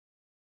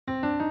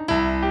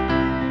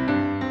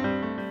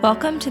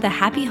Welcome to the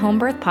Happy Home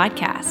Birth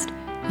Podcast,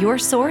 your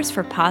source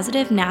for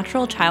positive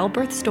natural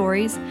childbirth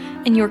stories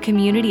and your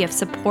community of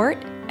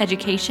support,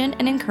 education,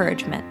 and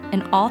encouragement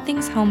in all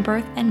things home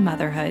birth and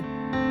motherhood.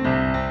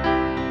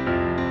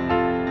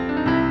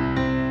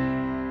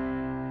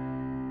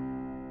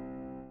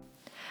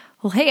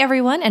 Well, hey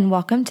everyone, and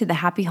welcome to the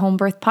Happy Home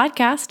Birth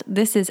Podcast.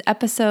 This is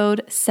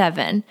episode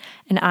 7,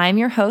 and I'm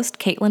your host,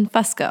 Caitlin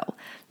Fusco.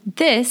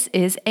 This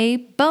is a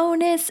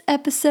bonus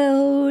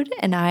episode,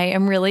 and I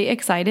am really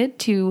excited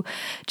to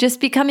just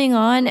be coming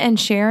on and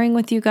sharing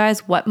with you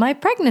guys what my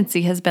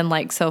pregnancy has been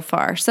like so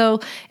far. So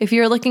if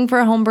you're looking for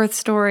a home birth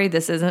story,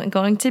 this isn't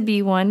going to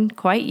be one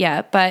quite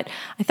yet, but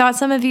I thought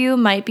some of you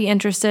might be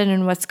interested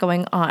in what's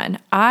going on.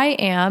 I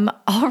am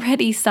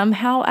already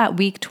somehow at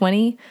week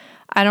 20.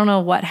 I don't know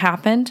what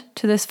happened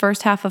to this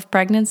first half of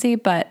pregnancy,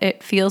 but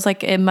it feels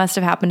like it must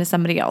have happened to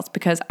somebody else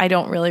because I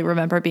don't really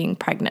remember being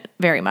pregnant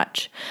very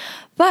much.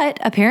 But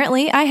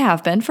apparently I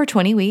have been for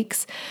 20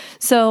 weeks.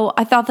 So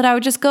I thought that I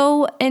would just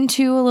go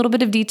into a little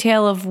bit of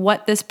detail of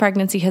what this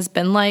pregnancy has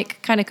been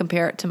like, kind of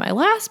compare it to my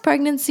last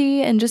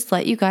pregnancy and just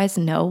let you guys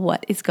know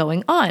what is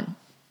going on.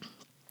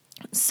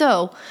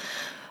 So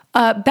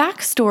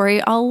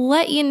backstory, I'll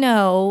let you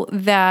know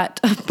that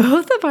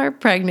both of our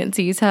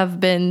pregnancies have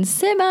been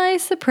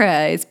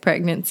semi-surprise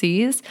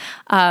pregnancies,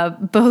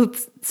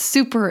 both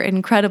super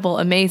incredible,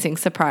 amazing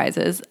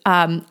surprises.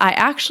 I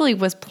actually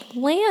was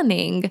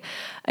planning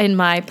in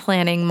my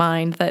planning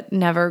mind that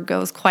never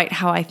goes quite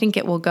how I think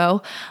it will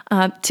go,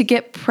 to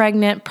get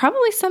pregnant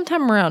probably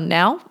sometime around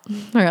now,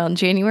 around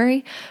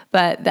January,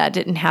 but that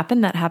didn't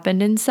happen. That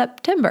happened in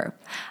September.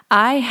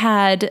 I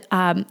had,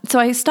 so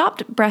I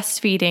stopped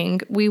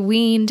breastfeeding. We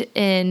weaned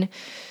in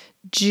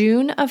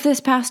June of this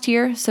past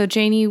year. So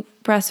Janie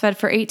breastfed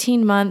for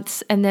 18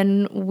 months and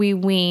then we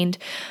weaned,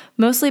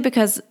 mostly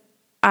because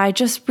I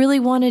just really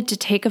wanted to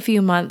take a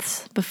few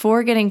months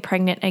before getting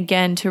pregnant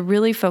again to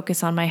really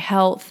focus on my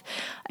health.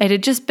 It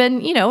had just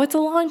been, it's a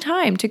long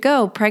time to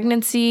go,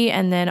 pregnancy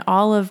and then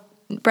all of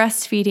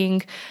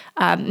breastfeeding,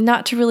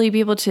 not to really be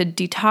able to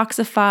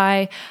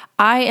detoxify.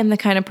 I am the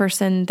kind of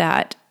person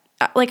that,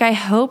 I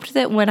hoped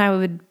that when I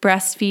would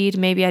breastfeed,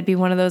 maybe I'd be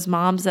one of those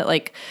moms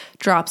that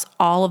drops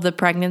all of the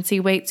pregnancy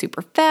weight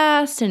super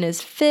fast and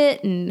is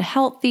fit and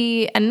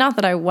healthy. And not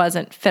that I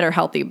wasn't fit or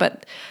healthy,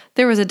 but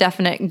there was a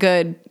definite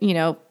good,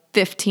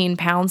 15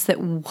 pounds that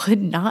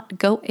would not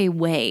go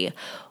away.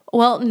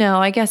 Well, no,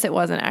 I guess it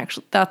wasn't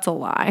actually. That's a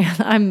lie.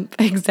 I'm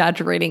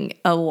exaggerating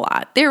a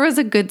lot. There was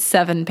a good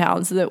 7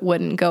 pounds that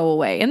wouldn't go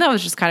away. And that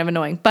was just kind of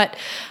annoying. But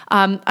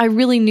I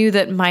really knew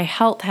that my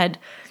health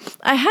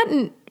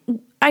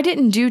I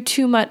didn't do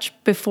too much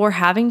before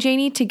having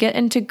Janie to get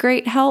into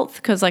great health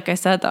because, like I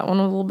said, that one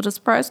was a little bit of a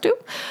surprise too.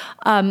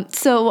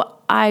 So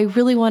I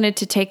really wanted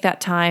to take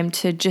that time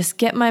to just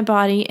get my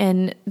body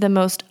in the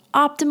most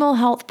optimal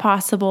health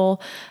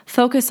possible,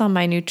 focus on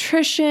my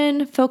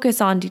nutrition, focus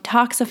on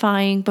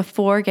detoxifying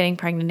before getting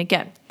pregnant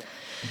again.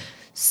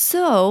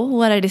 So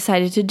what I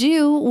decided to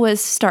do was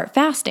start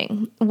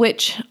fasting,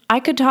 which I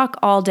could talk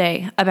all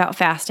day about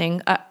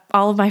fasting.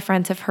 All of my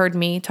friends have heard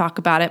me talk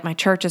about it. My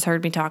church has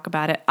heard me talk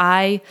about it.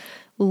 I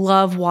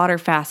love water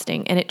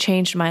fasting, and it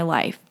changed my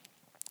life.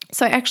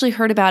 So I actually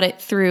heard about it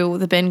through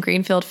the Ben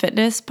Greenfield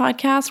Fitness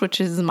podcast,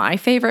 which is my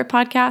favorite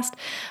podcast.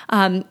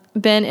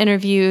 Ben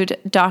interviewed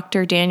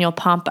Dr. Daniel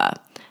Pompa,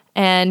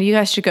 and you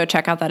guys should go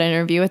check out that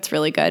interview. It's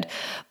really good.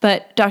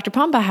 But Dr.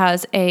 Pompa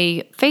has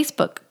a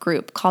Facebook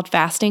group called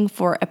Fasting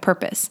for a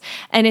Purpose.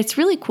 And it's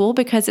really cool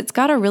because it's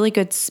got a really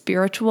good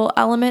spiritual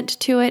element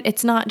to it.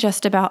 It's not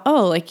just about,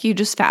 you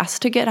just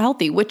fast to get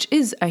healthy, which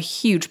is a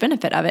huge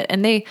benefit of it.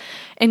 And they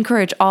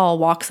encourage all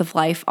walks of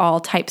life, all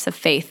types of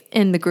faith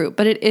in the group.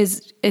 But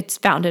it's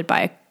founded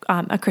by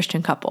a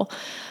Christian couple.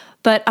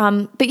 But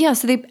yeah,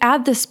 so they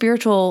add the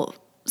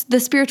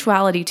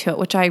spirituality to it,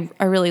 which I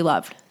really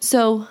loved.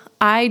 So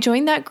I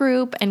joined that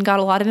group and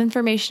got a lot of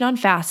information on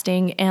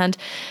fasting and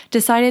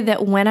decided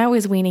that when I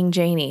was weaning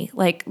Janie,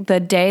 the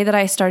day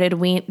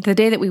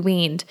that we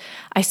weaned,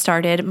 I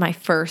started my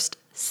first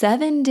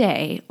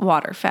 7-day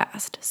water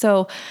fast.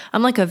 So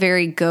I'm a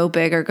very go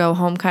big or go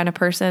home kind of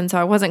person. So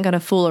I wasn't going to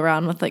fool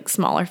around with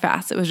smaller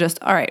fasts. It was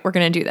just, all right, we're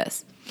going to do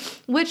this,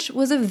 which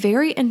was a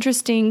very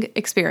interesting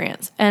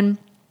experience. And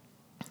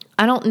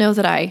I don't know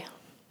that I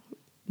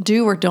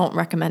do or don't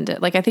recommend it.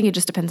 I think it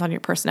just depends on your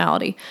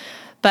personality.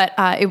 But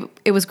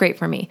it was great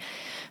for me.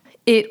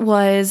 It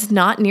was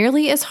not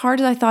nearly as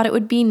hard as I thought it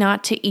would be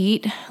not to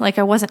eat.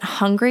 I wasn't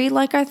hungry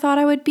like I thought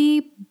I would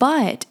be,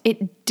 but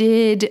it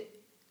did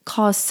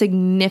cause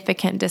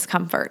significant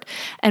discomfort.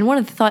 And one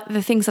of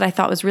the things that I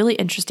thought was really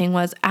interesting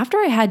was after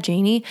I had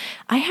Janie,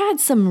 I had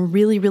some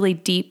really, really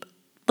deep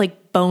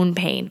bone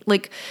pain.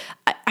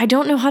 I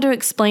don't know how to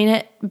explain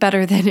it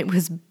better than it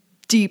was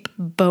deep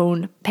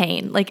bone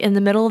pain. In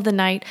the middle of the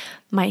night,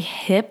 my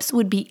hips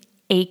would be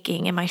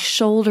aching and my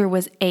shoulder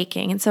was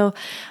aching. And so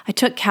I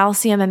took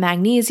calcium and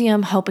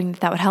magnesium, hoping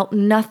that would help.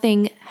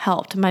 Nothing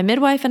helped. My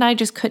midwife and I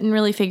just couldn't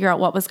really figure out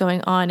what was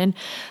going on. And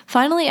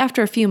finally,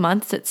 after a few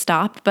months, it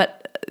stopped.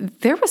 But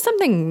there was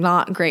something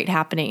not great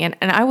happening. And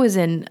I was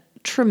in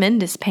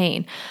tremendous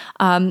pain.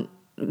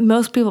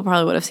 Most people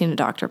probably would have seen a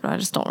doctor, but I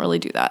just don't really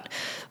do that.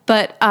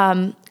 But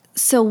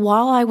so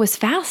while I was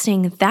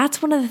fasting,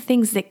 that's one of the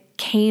things that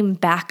came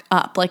back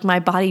up. Like my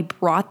body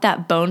brought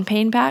that bone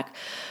pain back.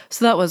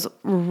 So that was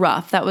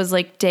rough. That was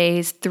like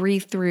days 2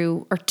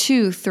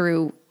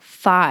 through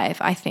 5,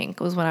 I think,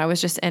 was when I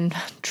was just in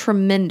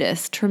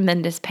tremendous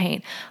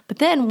pain. But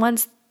then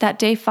once that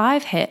day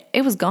 5 hit,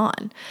 it was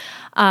gone.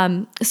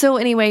 So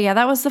anyway, yeah,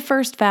 that was the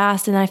first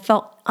fast, and I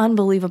felt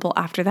unbelievable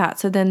after that.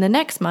 So then the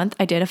next month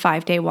I did a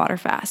 5-day water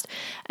fast.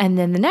 And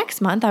then the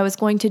next month I was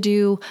going to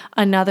do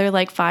another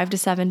like 5 to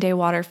 7 day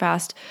water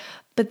fast.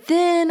 But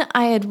then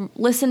I had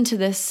listened to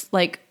these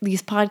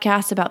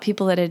podcasts about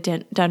people that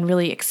had done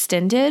really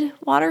extended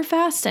water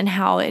fasts and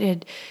how it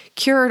had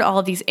cured all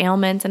of these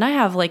ailments. And I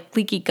have like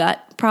leaky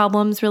gut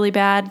problems really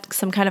bad,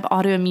 some kind of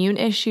autoimmune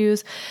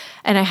issues.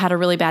 And I had a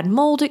really bad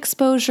mold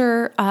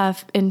exposure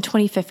in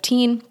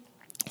 2015.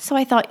 So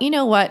I thought, you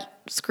know what?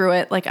 Screw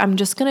it. Like, I'm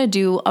just going to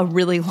do a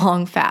really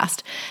long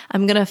fast.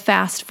 I'm going to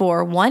fast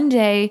for 1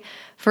 day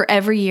for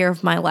every year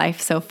of my life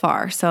so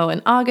far. So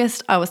in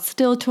August, I was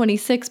still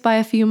 26 by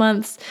a few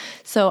months.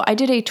 So I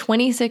did a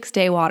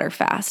 26-day water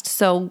fast.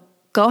 So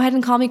go ahead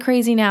and call me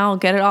crazy now.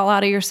 Get it all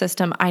out of your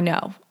system. I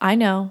know.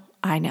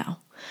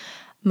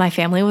 My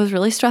family was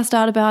really stressed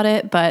out about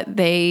it, but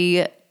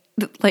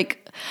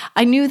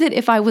I knew that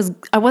if I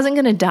wasn't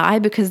going to die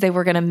because they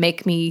were going to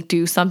make me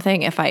do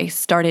something if I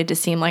started to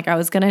seem like I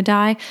was going to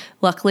die.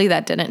 Luckily,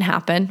 that didn't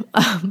happen.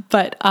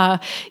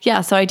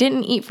 So I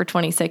didn't eat for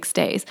 26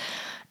 days.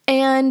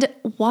 And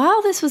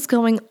while this was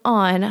going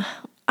on,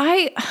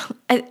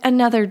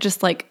 another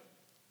just like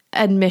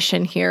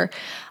admission here,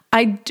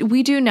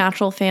 we do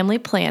natural family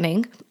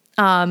planning.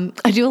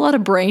 I do a lot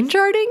of brain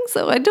charting,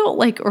 so I don't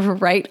like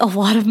write a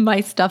lot of my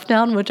stuff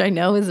down, which I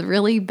know is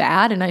really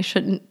bad and I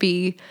shouldn't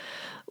be.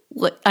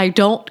 I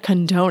don't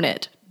condone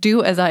it.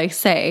 Do as I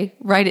say,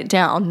 write it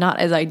down, not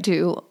as I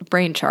do,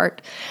 brain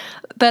chart.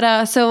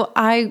 But so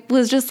I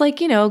was just like,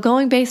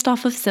 going based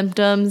off of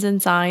symptoms and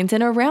signs.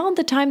 And around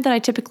the time that I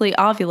typically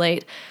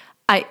ovulate,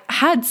 I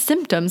had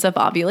symptoms of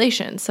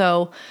ovulation.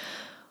 So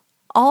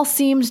all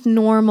seemed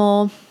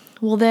normal.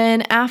 Well,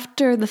 then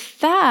after the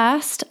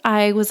fast,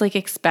 I was like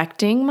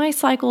expecting my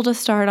cycle to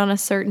start on a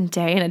certain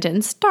day and it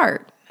didn't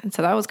start. And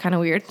so that was kind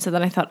of weird. So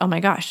then I thought, oh my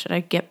gosh, should I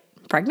get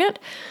pregnant?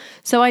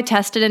 So I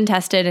tested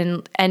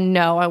and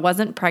no, I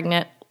wasn't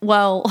pregnant.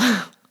 Well,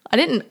 I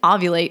didn't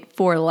ovulate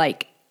for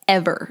like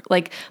ever.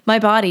 Like my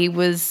body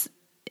was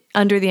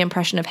under the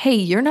impression of, hey,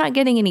 you're not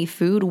getting any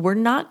food. We're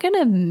not going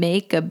to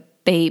make a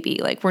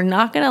baby. Like we're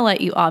not going to let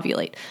you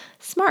ovulate.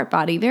 Smart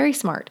body, very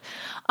smart.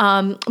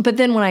 But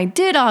then when I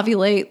did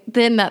ovulate,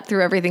 then that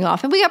threw everything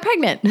off and we got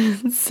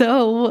pregnant.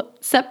 So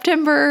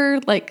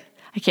September, I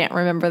can't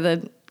remember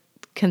the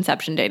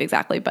conception date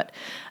exactly, but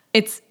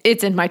it's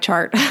in my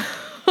chart.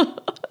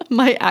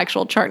 My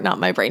actual chart, not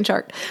my brain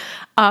chart.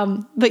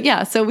 But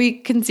yeah, so we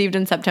conceived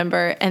in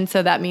September. And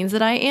so that means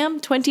that I am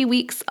 20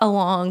 weeks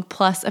along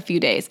plus a few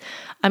days.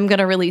 I'm going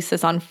to release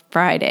this on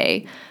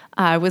Friday.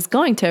 I was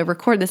going to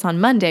record this on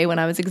Monday when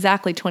I was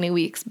exactly 20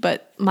 weeks,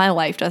 but my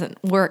life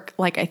doesn't work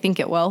like I think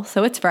it will.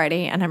 So it's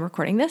Friday and I'm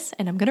recording this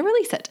and I'm going to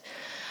release it.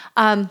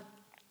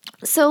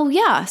 So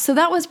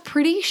that was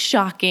pretty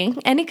shocking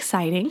and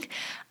exciting.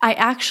 I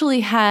actually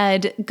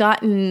had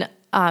gotten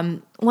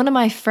one of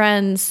my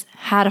friends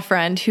had a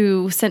friend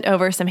who sent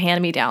over some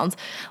hand-me-downs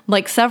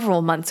like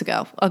several months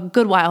ago, a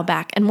good while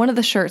back. And one of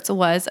the shirts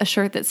was a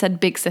shirt that said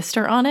Big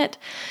Sister on it.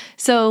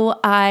 So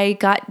I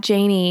got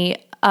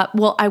Janie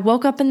I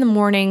woke up in the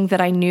morning that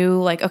I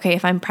knew okay,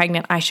 if I'm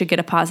pregnant, I should get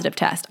a positive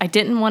test. I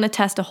didn't want to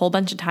test a whole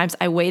bunch of times.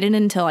 I waited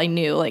until I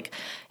knew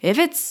if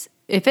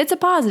it's a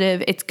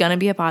positive, it's going to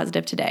be a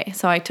positive today.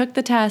 So I took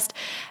the test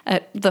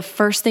the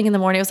first thing in the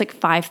morning. It was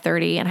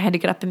 5:30 and I had to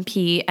get up and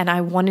pee and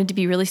I wanted to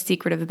be really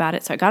secretive about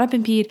it. So I got up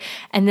and peed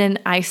and then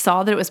I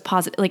saw that it was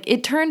positive.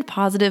 It turned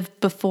positive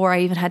before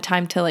I even had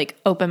time to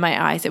open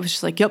my eyes. It was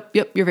just yep,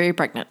 you're very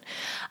pregnant.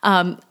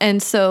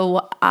 And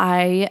so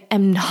I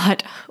am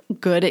not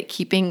good at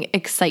keeping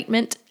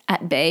excitement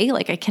at bay.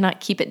 I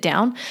cannot keep it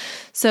down.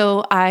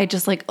 So I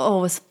just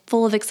was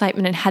full of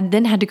excitement and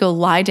had to go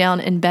lie down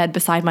in bed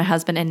beside my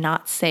husband and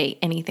not say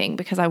anything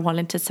because I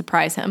wanted to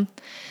surprise him.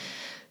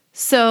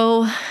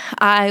 So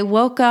I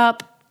woke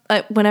up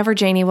whenever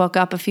Janie woke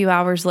up a few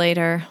hours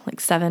later,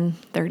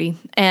 7:30,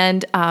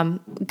 and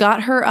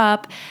got her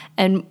up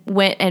and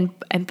went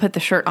and put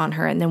the shirt on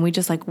her. And then we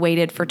just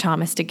waited for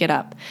Thomas to get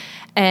up.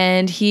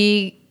 And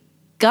he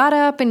got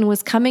up and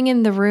was coming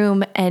in the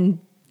room and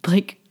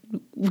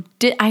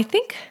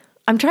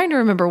I'm trying to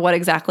remember what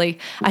exactly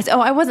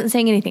I wasn't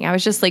saying anything. I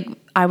was just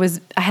I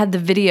had the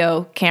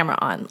video camera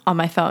on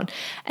my phone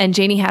and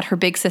Janie had her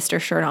Big Sister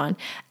shirt on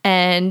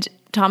and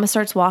Thomas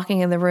starts walking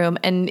in the room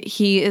and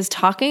he is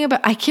talking about,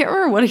 I can't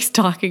remember what he's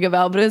talking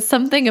about, but it's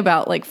something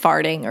about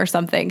farting or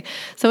something.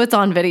 So it's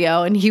on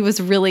video and he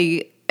was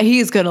really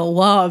he's going to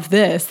love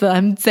this.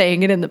 I'm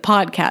saying it in the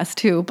podcast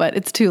too, but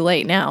it's too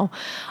late now.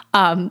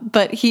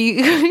 But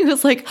he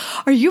was like,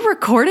 "Are you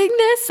recording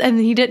this?" And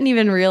he didn't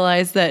even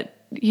realize that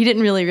he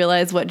didn't really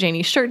realize what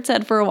Janie's shirt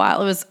said for a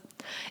while.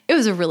 It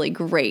was a really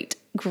great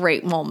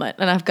moment.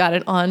 And I've got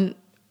it on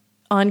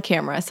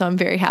camera. So I'm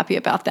very happy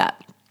about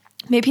that.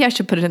 Maybe I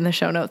should put it in the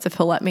show notes if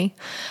he'll let me.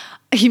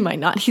 He might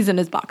not. He's in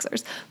his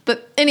boxers.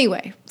 But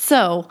anyway,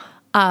 so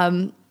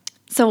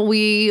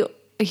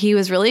he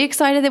was really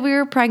excited that we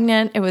were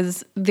pregnant. It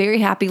was very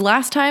happy.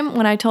 Last time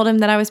when I told him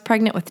that I was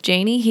pregnant with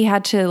Janie, he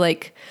had to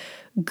like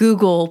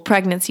Google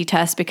pregnancy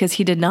test because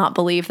he did not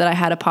believe that I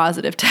had a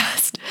positive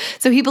test.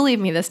 So he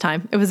believed me this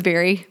time.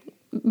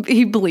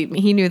 He believed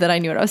me. He knew that I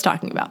knew what I was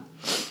talking about.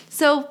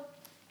 So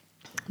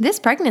this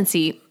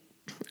pregnancy,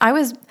 I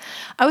was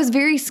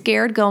very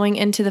scared going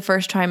into the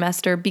first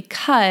trimester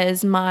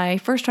because my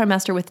first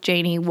trimester with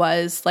Janie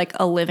was like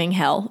a living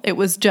hell. It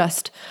was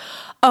just,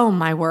 oh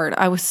my word,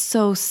 I was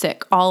so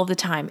sick all of the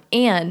time.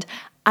 And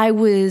I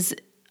was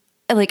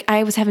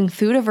having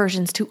food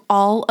aversions to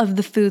all of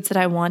the foods that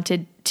I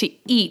wanted to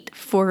eat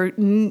for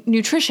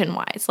nutrition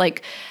wise,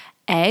 like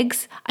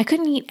eggs. I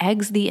couldn't eat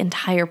eggs the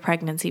entire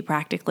pregnancy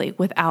practically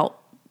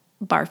without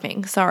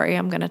barfing. Sorry,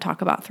 I'm going to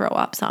talk about throw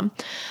up some.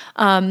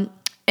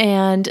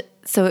 And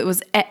so it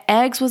was,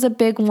 eggs was a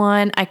big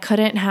one.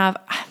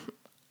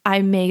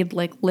 I made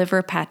like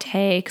liver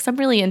pate because I'm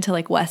really into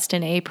like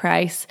Weston A.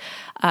 Price,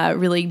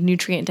 really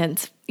nutrient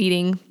dense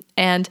eating.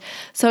 And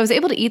so I was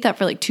able to eat that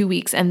for like 2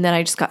 weeks. And then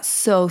I just got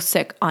so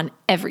sick on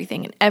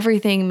everything and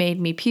everything made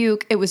me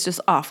puke. It was just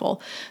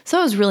awful. So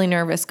I was really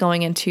nervous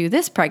going into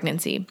this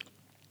pregnancy,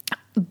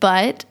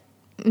 but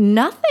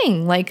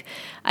nothing. Like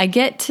I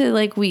get to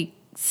like week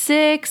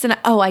 6 and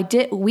I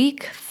did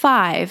week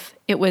 5.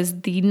 It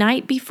was the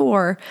night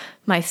before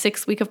my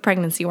 6th week of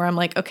pregnancy where I'm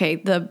like, okay,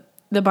 the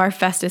barf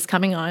fest is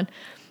coming on.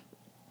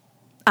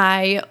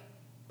 I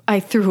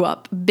threw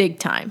up big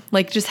time.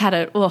 Like just had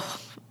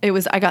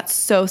I got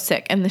so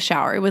sick in the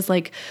shower. It was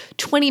like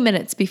 20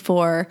 minutes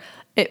before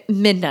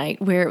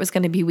midnight where it was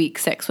going to be week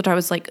 6, which I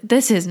was like,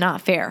 this is not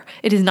fair.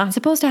 It is not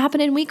supposed to happen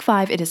in week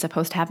 5. It is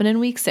supposed to happen in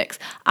week 6.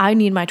 I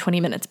need my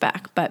 20 minutes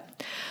back.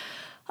 But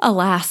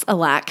alas,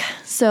 alack.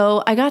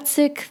 So I got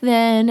sick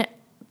then,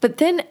 but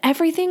then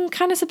everything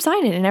kind of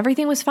subsided and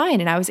everything was fine.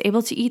 And I was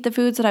able to eat the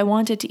foods that I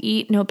wanted to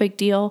eat. No big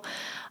deal.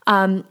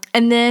 And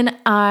then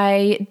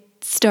I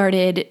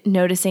started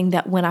noticing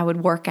that when I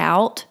would work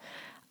out,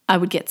 I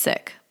would get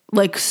sick,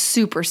 like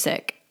super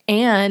sick.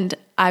 And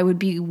I would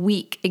be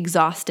weak,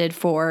 exhausted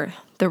for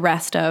the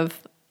rest of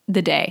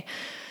the day.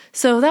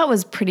 So that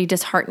was pretty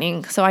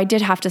disheartening. So I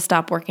did have to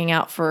stop working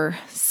out for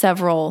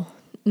several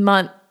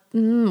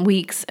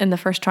weeks in the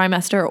first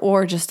trimester,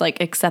 or just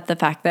like accept the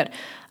fact that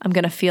I'm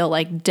going to feel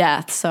like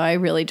death. So I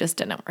really just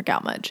didn't work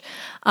out much.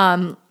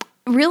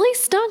 Really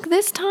stunk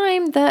this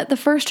time that the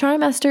first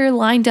trimester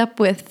lined up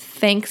with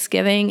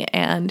Thanksgiving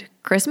and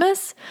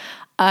Christmas.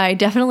 I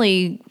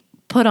definitely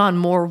put on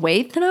more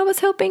weight than I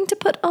was hoping to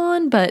put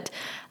on, but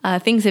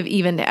things have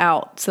evened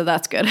out, so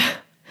that's good.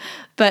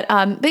 But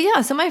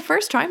yeah, so my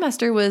first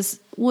trimester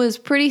was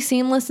pretty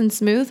seamless and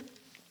smooth.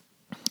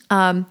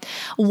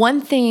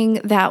 One thing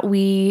that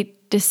we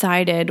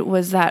decided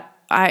was that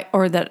I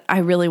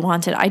really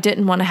wanted, I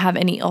didn't want to have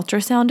any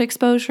ultrasound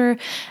exposure,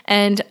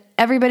 and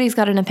everybody's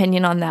got an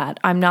opinion on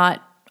that. I'm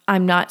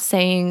not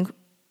saying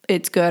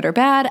it's good or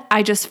bad.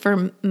 I just,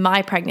 for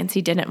my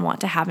pregnancy, didn't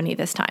want to have any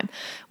this time.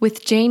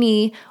 With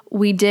Janie,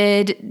 we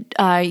did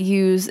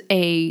use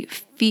a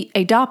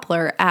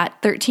Doppler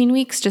at 13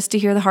 weeks just to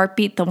hear the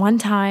heartbeat the one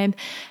time,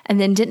 and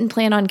then didn't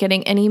plan on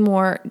getting any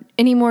more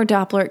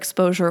Doppler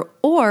exposure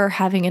or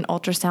having an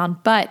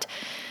ultrasound. But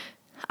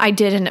I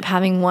did end up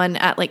having one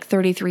at like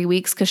 33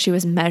 weeks because she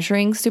was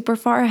measuring super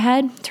far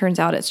ahead. Turns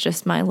out it's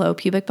just my low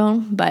pubic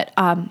bone. But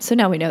so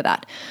now we know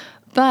that.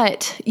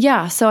 But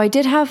yeah, so I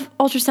did have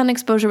ultrasound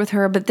exposure with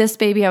her, but this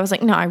baby, I was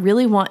like, no, I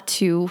really want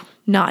to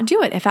not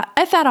do it if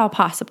at all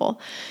possible.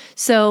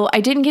 So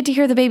I didn't get to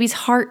hear the baby's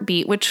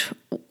heartbeat, which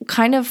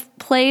kind of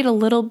played a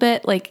little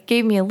bit, like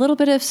gave me a little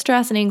bit of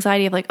stress and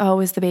anxiety of like, oh,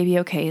 is the baby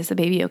okay? Is the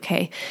baby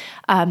okay?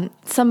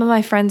 Some of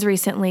my friends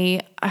recently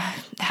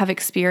have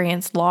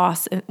experienced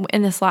loss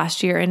in this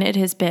last year, and it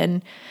has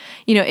been,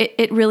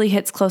 it really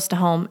hits close to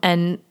home,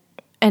 and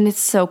it's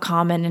so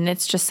common, and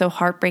it's just so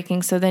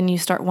heartbreaking. So then you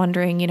start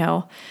wondering,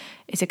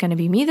 is it going to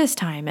be me this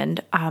time?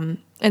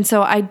 And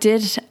so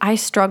I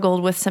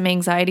struggled with some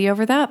anxiety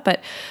over that,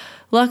 but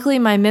luckily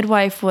my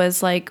midwife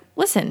was like,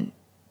 listen,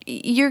 what are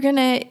you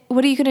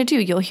going to do?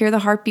 You'll hear the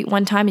heartbeat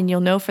one time and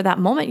you'll know for that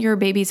moment your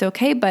baby's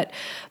okay, but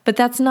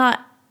that's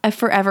not a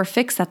forever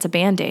fix. That's a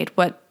Band-Aid.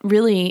 What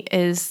really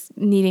is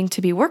needing to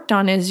be worked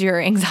on is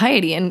your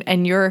anxiety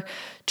and your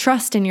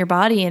trust in your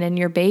body and in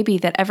your baby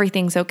that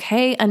everything's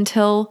okay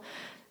until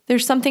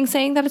there's something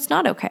saying that it's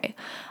not okay.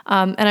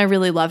 And I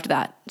really loved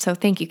that. So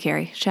thank you,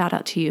 Carrie. Shout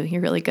out to you.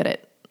 You're really good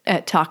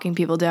at talking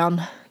people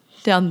down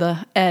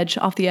the edge,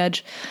 off the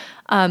edge.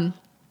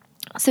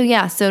 So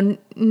yeah, so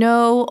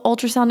no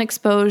ultrasound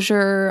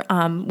exposure.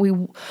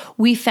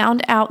 We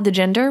found out the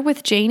gender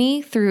with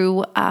Janie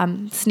through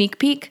Sneak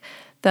Peek,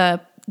 the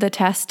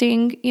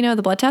testing,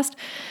 the blood test.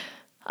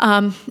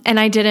 And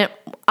I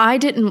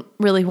didn't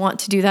really want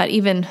to do that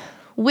even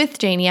with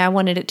Janie. I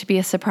wanted it to be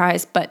a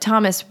surprise, but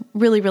Thomas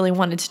really, really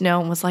wanted to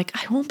know and was like,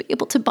 I won't be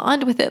able to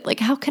bond with it. Like,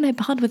 how can I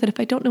bond with it if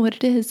I don't know what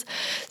it is?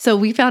 So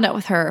we found out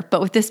with her, but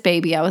with this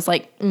baby, I was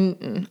like,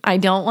 I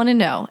don't want to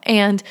know.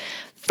 And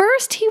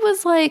first he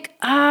was like,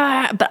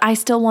 but I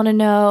still want to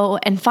know.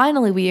 And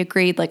finally we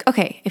agreed, like,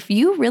 okay, if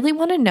you really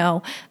want to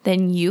know,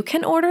 then you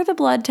can order the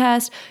blood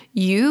test.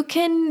 You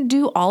can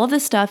do all of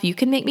this stuff. You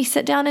can make me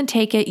sit down and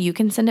take it. You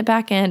can send it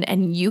back in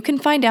and you can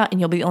find out and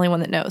you'll be the only one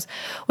that knows,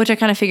 which I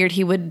kind of figured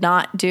he would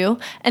not do.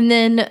 And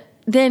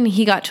then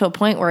he got to a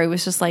point where he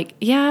was just like,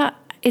 yeah,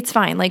 it's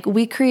fine. Like,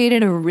 we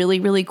created a really,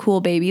 really cool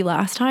baby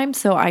last time.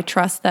 So I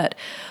trust that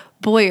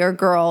boy or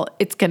girl,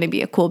 it's going to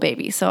be a cool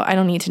baby. So I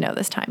don't need to know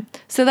this time.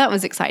 So that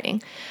was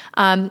exciting.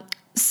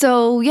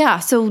 So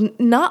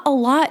not a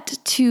lot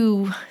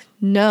to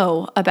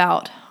know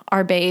about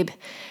our babe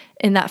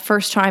in that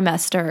first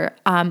trimester.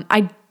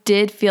 I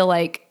did feel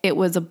like it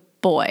was a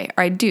boy,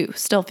 or I do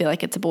still feel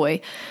like it's a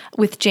boy.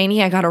 With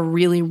Janie, I got a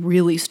really,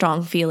 really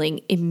strong feeling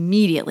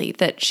immediately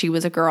that she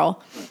was a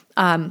girl.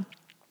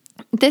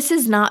 This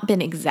has not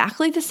been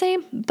exactly the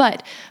same,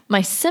 but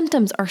my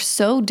symptoms are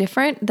so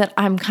different that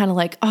I'm kind of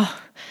like,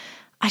 oh,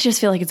 I just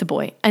feel like it's a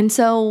boy. And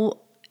so,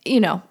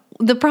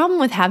 the problem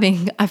with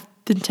I've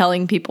been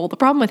telling people, the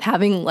problem with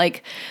having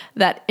like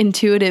that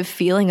intuitive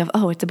feeling of,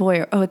 oh, it's a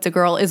boy or oh, it's a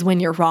girl is when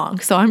you're wrong.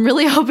 So I'm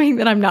really hoping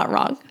that I'm not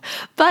wrong.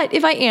 But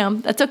if I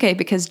am, that's okay,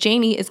 because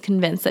Janie is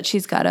convinced that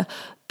she's got a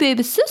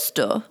baby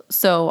sister.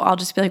 So I'll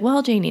just be like,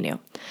 well, Janie knew.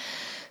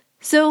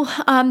 So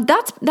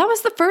that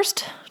was the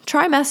first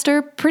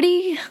trimester,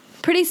 pretty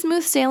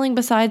smooth sailing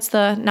besides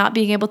the not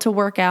being able to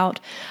work out.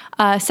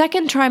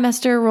 Second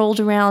trimester rolled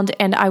around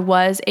and I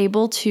was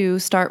able to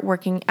start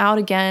working out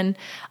again.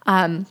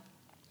 I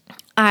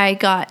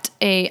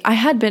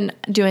had been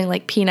doing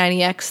like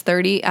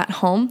P90X30 at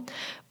home,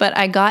 but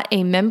I got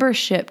a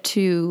membership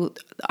to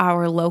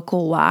our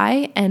local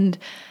Y, and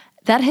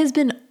that has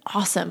been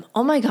awesome.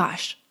 Oh my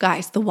gosh,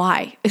 guys, the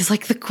Y is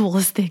like the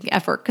coolest thing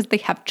ever because they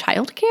have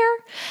childcare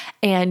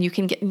and you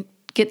can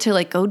get to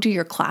like go do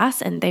your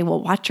class and they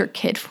will watch your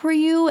kid for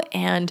you,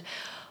 and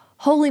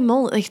holy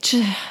moly,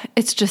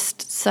 it's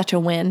just such a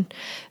win.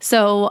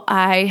 So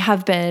I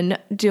have been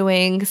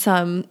doing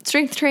some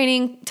strength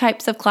training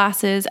types of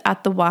classes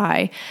at the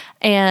Y,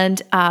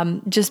 and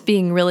just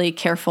being really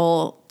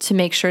careful to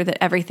make sure that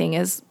everything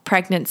is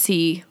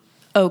pregnancy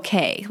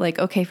okay, like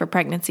okay for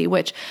pregnancy,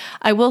 which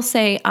I will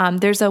say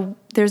there's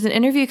an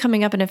interview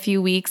coming up in a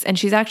few weeks, and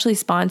she's actually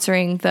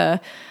sponsoring the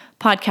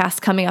podcast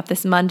coming up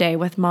this Monday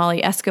with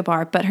Molly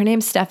Escobar, but her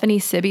name's Stephanie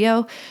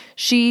Sibio.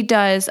 She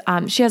has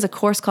a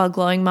course called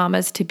Glowing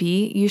Mamas to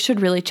Be. You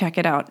should really check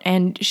it out.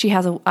 And she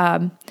has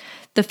the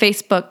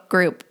Facebook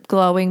group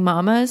Glowing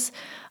Mamas.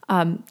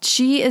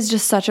 She is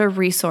just such a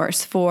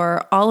resource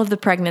for all of the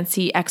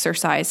pregnancy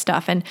exercise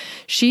stuff. And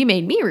she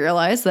made me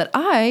realize that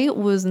I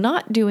was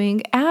not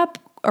doing ab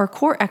or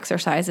core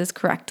exercises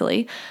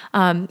correctly.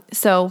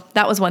 So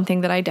that was one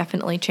thing that I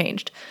definitely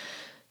changed.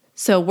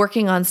 So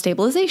working on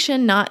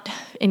stabilization, not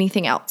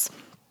anything else.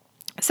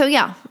 So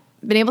yeah,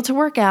 been able to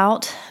work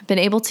out, been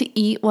able to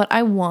eat what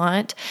I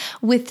want.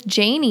 With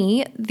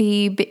Janie,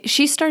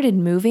 she started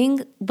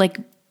moving, like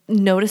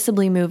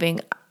noticeably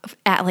moving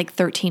at like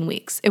 13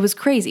 weeks. It was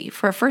crazy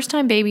for a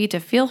first-time baby to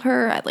feel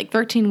her at like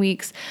 13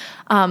 weeks.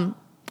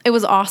 It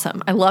was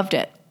awesome. I loved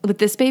it. With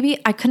this baby,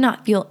 I could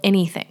not feel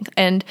anything.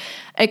 And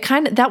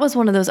that was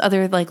one of those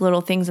other like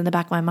little things in the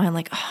back of my mind,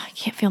 like, oh, I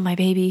can't feel my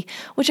baby,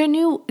 which I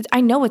know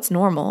it's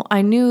normal.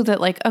 I knew that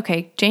like,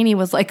 okay, Janie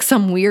was like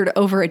some weird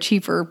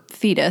overachiever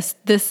fetus.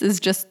 This is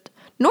just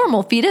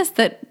normal fetus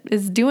that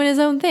is doing his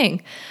own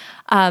thing.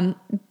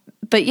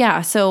 But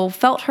yeah, so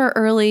felt her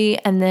early.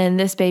 And then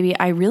this baby,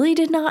 I really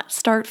did not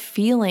start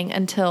feeling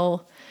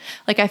until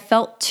like I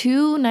felt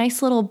two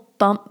nice little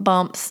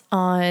bumps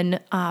on,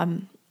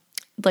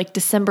 like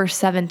December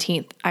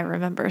 17th, I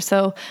remember.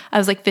 So I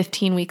was like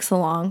 15 weeks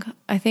along,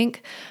 I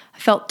think. I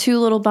felt two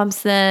little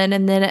bumps then.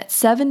 And then at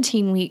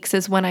 17 weeks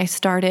is when I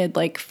started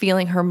like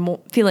feeling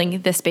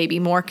this baby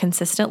more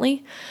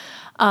consistently.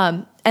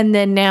 And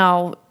then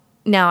now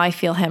I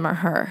feel him or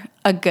her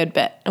a good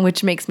bit,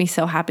 which makes me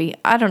so happy.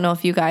 I don't know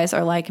if you guys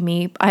are like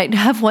me. I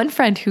have one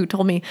friend who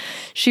told me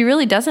she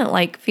really doesn't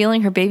like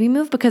feeling her baby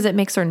move because it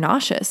makes her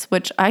nauseous,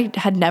 which I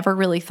had never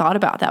really thought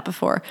about that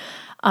before.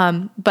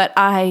 But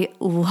I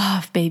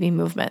love baby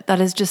movement.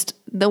 That is just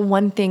the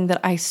one thing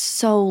that I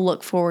so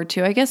look forward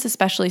to, I guess,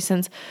 especially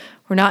since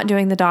we're not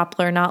doing the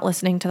Doppler, not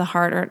listening to the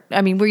heart,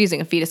 we're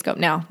using a fetoscope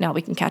now. Now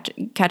we can catch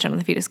it on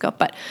the fetoscope.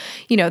 But,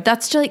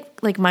 that's just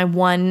like my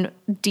one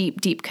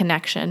deep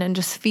connection and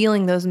just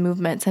feeling those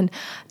movements. And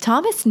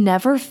Thomas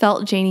never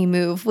felt Janie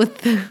move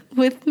with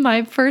with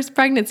my first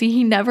pregnancy,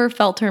 he never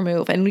felt her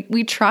move. And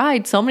we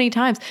tried so many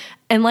times.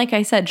 And like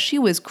I said, she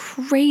was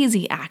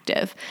crazy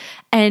active.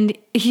 And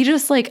he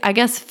just like, I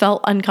guess,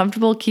 felt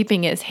uncomfortable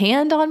keeping his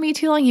hand on me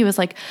too long. He was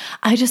like,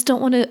 I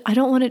don't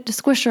want it to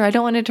squish her. I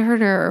don't want it to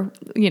hurt her,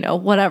 or,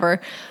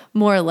 whatever.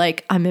 More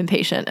like, I'm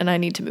impatient and I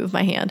need to move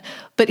my hand.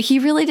 But he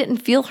really didn't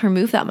feel her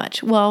move that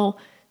much. Well,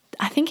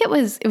 I think it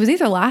was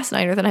either last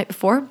night or the night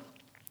before.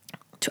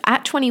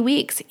 At 20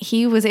 weeks,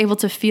 he was able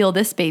to feel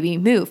this baby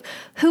move,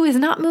 who is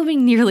not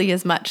moving nearly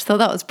as much. So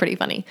that was pretty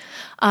funny.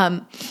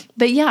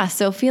 But yeah,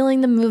 so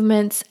feeling the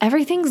movements,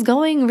 everything's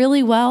going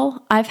really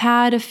well. I've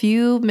had a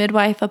few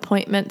midwife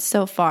appointments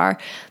so far.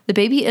 The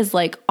baby is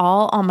like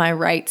all on my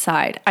right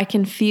side. I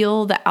can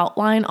feel the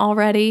outline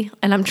already,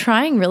 and I'm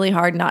trying really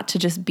hard not to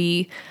just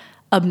be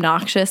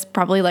obnoxious,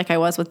 probably like I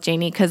was with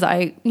Janie, because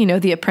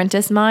the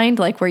apprentice mind,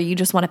 like where you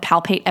just want to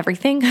palpate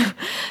everything.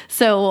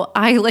 So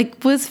I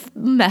was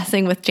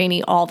messing with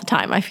Janie all the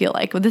time. I feel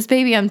like with this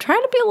baby, I'm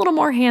trying to be a little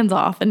more hands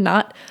off and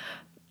not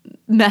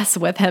mess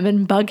with him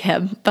and bug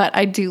him. But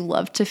I do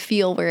love to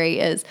feel where he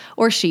is,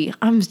 or she.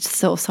 I'm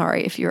so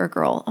sorry if you're a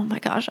girl. Oh my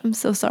gosh, I'm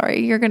so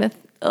sorry.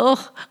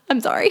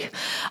 I'm sorry.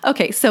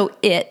 Okay, so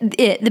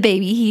the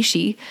baby, he,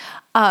 she.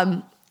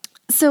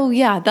 So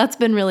yeah, that's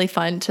been really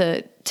fun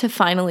to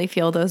finally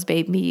feel those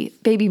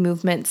baby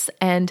movements.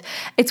 And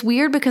it's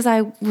weird because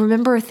I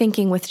remember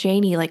thinking with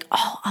Janie, like,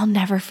 oh, I'll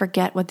never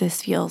forget what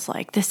this feels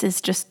like. This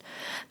is just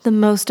the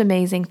most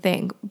amazing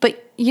thing.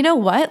 But you know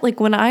what? Like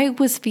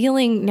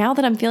now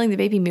that I'm feeling the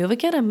baby move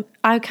again,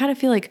 I kind of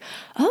feel like,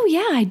 oh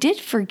yeah, I did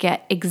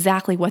forget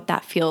exactly what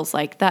that feels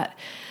like. That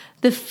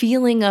the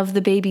feeling of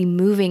the baby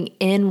moving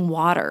in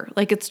water.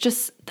 Like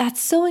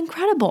that's so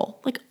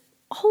incredible. Like,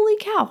 holy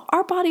cow,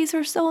 our bodies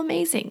are so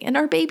amazing and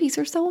our babies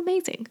are so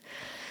amazing.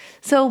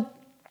 So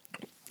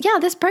yeah,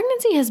 this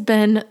pregnancy has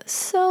been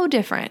so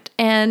different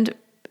and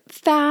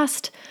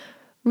fast,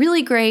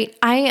 really great.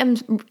 I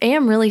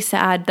am really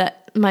sad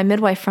that my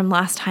midwife from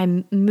last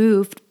time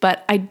moved,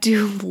 but I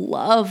do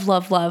love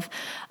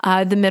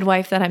the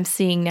midwife that I'm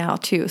seeing now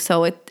too.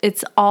 So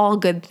it's all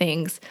good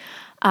things.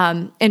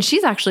 And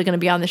she's actually going to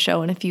be on the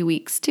show in a few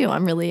weeks too.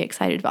 I'm really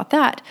excited about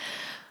that.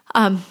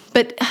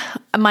 But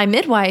my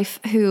midwife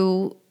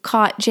who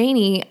caught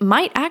Janie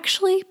might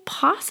actually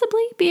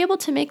possibly be able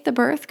to make the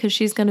birth because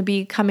she's going to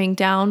be coming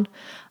down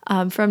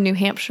from New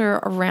Hampshire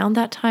around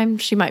that time.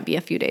 She might be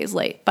a few days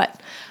late, but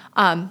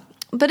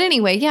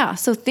anyway, yeah.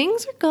 So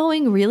things are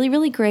going really,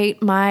 really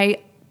great. My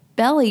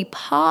belly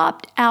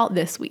popped out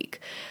this week.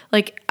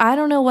 Like, I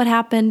don't know what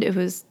happened. It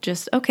was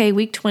just, okay,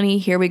 week 20,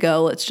 here we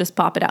go. Let's just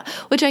pop it out,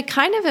 which I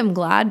kind of am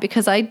glad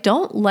because I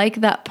don't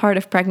like that part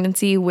of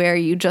pregnancy where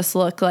you just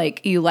look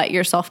like you let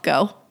yourself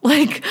go.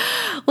 Like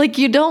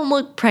you don't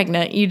look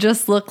pregnant. You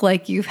just look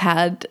like you've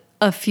had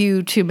a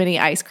few too many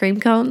ice cream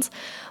cones.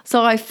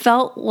 So I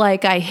felt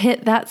like I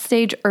hit that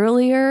stage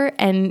earlier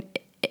and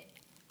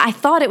I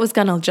thought it was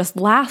going to just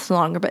last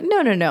longer, but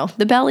no.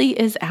 The belly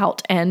is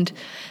out and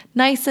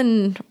nice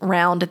and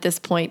round at this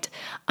point.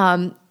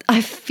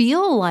 I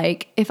feel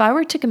like if I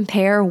were to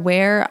compare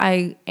where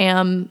I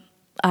am,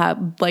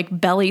 like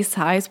belly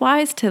size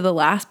wise to the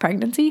last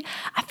pregnancy,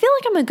 I feel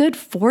like I'm a good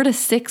 4 to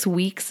 6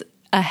 weeks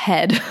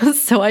ahead.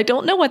 So I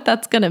don't know what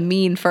that's going to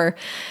mean for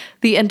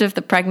the end of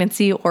the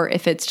pregnancy, or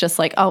if it's just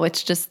like, oh,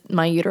 it's just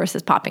my uterus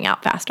is popping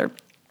out faster.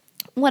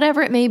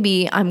 Whatever it may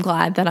be, I'm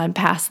glad that I'm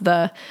past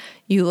the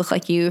you look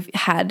like you've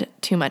had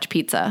too much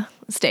pizza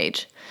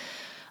stage.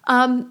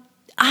 I'm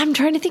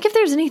trying to think if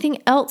there's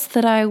anything else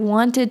that I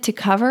wanted to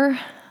cover.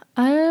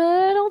 I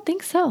don't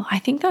think so. I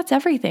think that's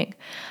everything.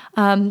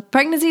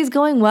 Pregnancy is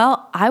going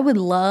well. I would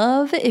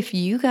love if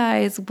you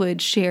guys would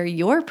share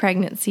your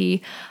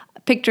pregnancy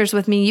pictures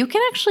with me. You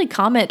can actually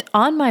comment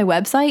on my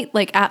website,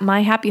 like at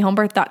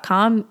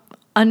myhappyhomebirth.com.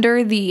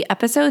 Under the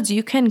episodes,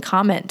 you can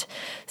comment.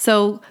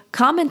 So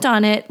comment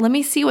on it. Let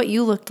me see what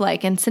you looked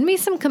like and send me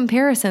some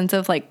comparisons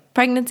of like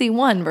pregnancy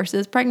 1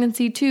 versus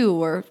pregnancy 2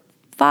 or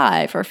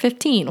 5 or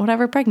 15,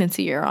 whatever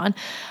pregnancy you're on.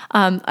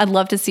 I'd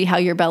love to see how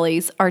your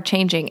bellies are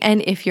changing.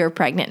 And if you're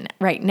pregnant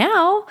right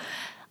now,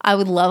 I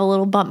would love a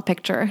little bump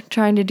picture,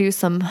 trying to do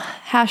some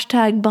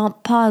hashtag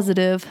bump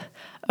positive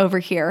over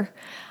here.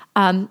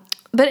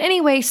 But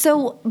anyway,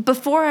 so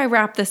before I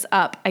wrap this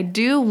up, I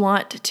do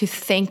want to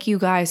thank you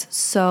guys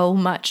so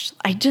much.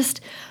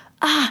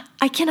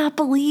 I cannot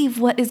believe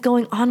what is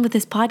going on with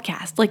this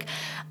podcast. Like,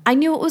 I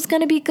knew it was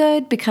going to be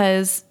good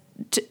because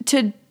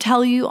to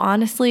tell you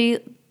honestly,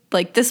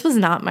 like, this was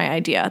not my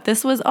idea.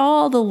 This was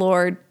all the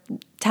Lord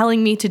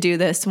telling me to do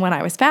this when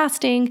I was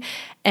fasting.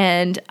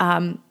 And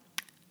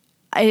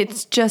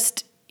it's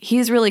just,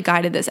 He's really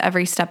guided this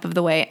every step of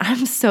the way.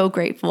 I'm so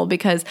grateful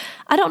because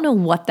I don't know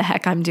what the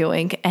heck I'm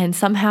doing, and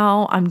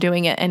somehow I'm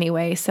doing it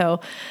anyway. So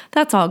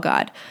that's all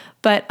God.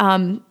 But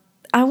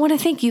I want to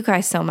thank you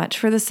guys so much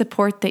for the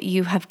support that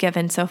you have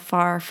given so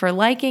far, for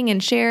liking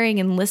and sharing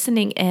and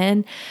listening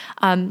in.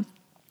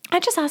 I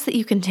just ask that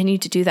you continue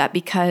to do that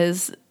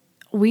because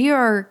we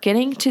are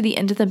getting to the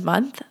end of the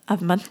month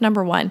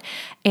number 1,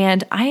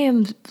 and I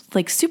am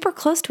like super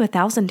close to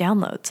 1,000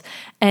 downloads.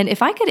 And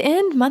if I could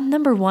end month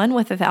number 1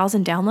 with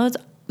 1,000 downloads,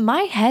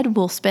 my head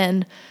will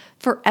spin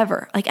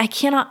forever. Like, I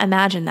cannot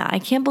imagine that. I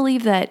can't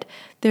believe that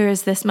there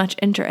is this much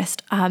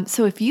interest.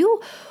 So if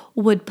you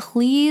would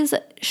please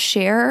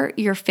share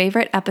your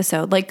favorite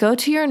episode, like go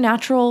to your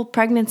natural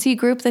pregnancy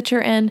group that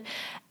you're in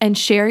and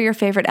share your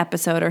favorite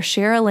episode, or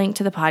share a link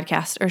to the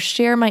podcast, or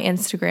share my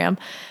Instagram.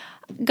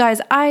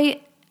 Guys,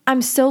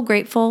 I'm so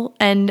grateful,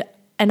 and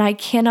I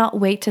cannot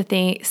wait to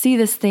see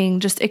this thing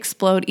just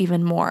explode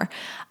even more.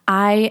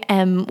 I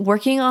am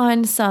working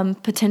on some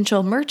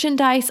potential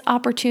merchandise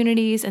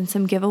opportunities and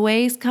some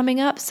giveaways coming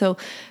up, so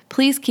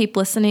please keep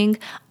listening.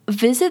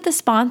 Visit the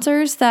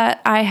sponsors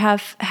that I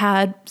have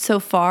had so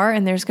far,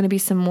 and there's going to be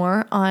some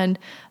more on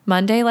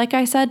Monday, like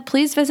I said.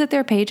 Please visit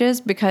their pages,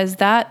 because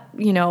that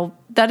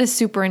is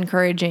super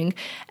encouraging,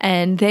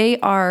 and they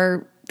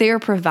are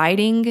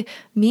providing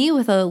me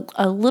with a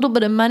little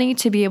bit of money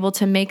to be able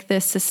to make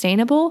this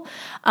sustainable.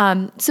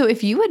 So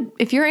if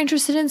you're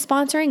interested in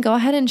sponsoring, go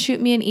ahead and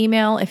shoot me an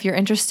email. If you're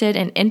interested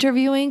in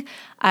interviewing,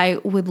 I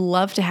would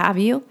love to have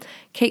you.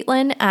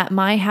 Caitlin at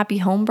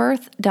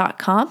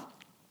myhappyhomebirth.com.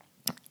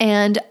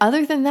 And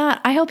other than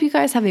that, I hope you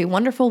guys have a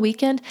wonderful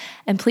weekend,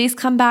 and please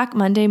come back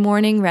Monday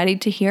morning ready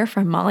to hear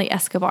from Molly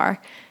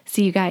Escobar.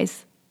 See you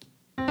guys.